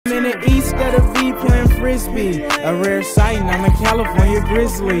East of the V playing frisbee. A rare sight, and I'm a California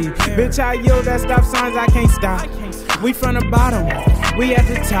grizzly. Bitch, I yield at stop signs, I can't stop. We from the bottom, we at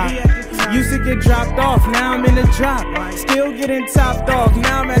the top. Used to get dropped off, now I'm in the drop. Still getting topped off,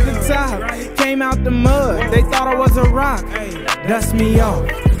 now I'm at the top. Came out the mud, they thought I was a rock. Dust me off,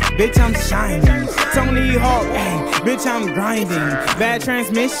 bitch, I'm shining. Tony Hawk, ay, bitch, I'm grinding. Bad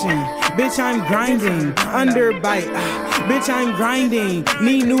transmission, bitch, I'm grinding. Underbite, bitch, I'm grinding.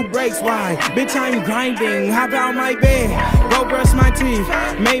 Need new brakes, why? Bitch, I'm grinding. Hop out my bed, go brush my teeth.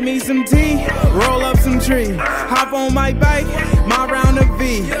 Make me some tea, roll up some tree. Hop on my bike, my round of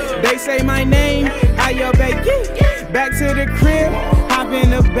V. They say my name, I up at back to the crib, hop in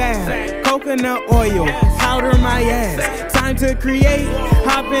the bath. Coconut oil, powder my ass. Time to create,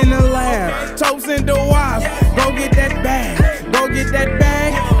 hop in the lab. Toast in the wop, go get that bag. Go get that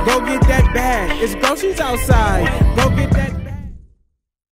bag, go get that bag. It's groceries outside, go get that bag.